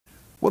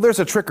Well, there's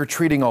a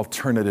trick-or-treating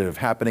alternative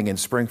happening in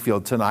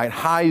Springfield tonight.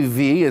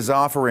 Hyvee is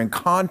offering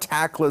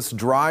contactless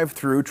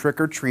drive-through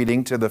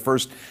trick-or-treating to the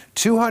first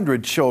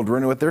 200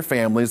 children with their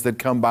families that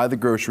come by the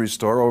grocery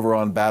store over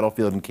on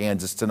Battlefield in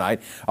Kansas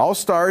tonight. All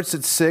starts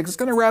at 6. It's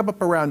going to wrap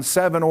up around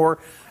 7, or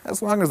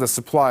as long as the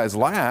supplies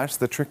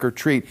last. The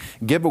trick-or-treat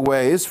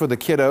giveaways for the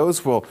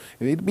kiddos will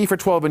be for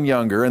 12 and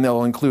younger, and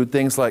they'll include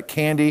things like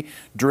candy,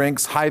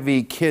 drinks,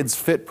 Hyvee Kids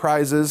Fit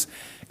prizes,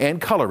 and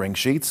coloring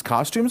sheets.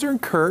 Costumes are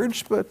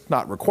encouraged, but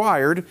not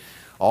required.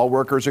 All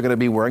workers are going to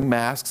be wearing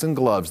masks and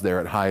gloves there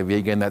at Hyvee.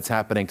 Again, that's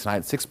happening tonight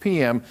at 6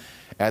 p.m.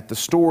 at the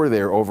store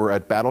there over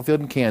at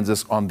Battlefield in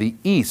Kansas on the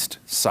east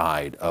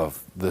side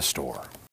of the store.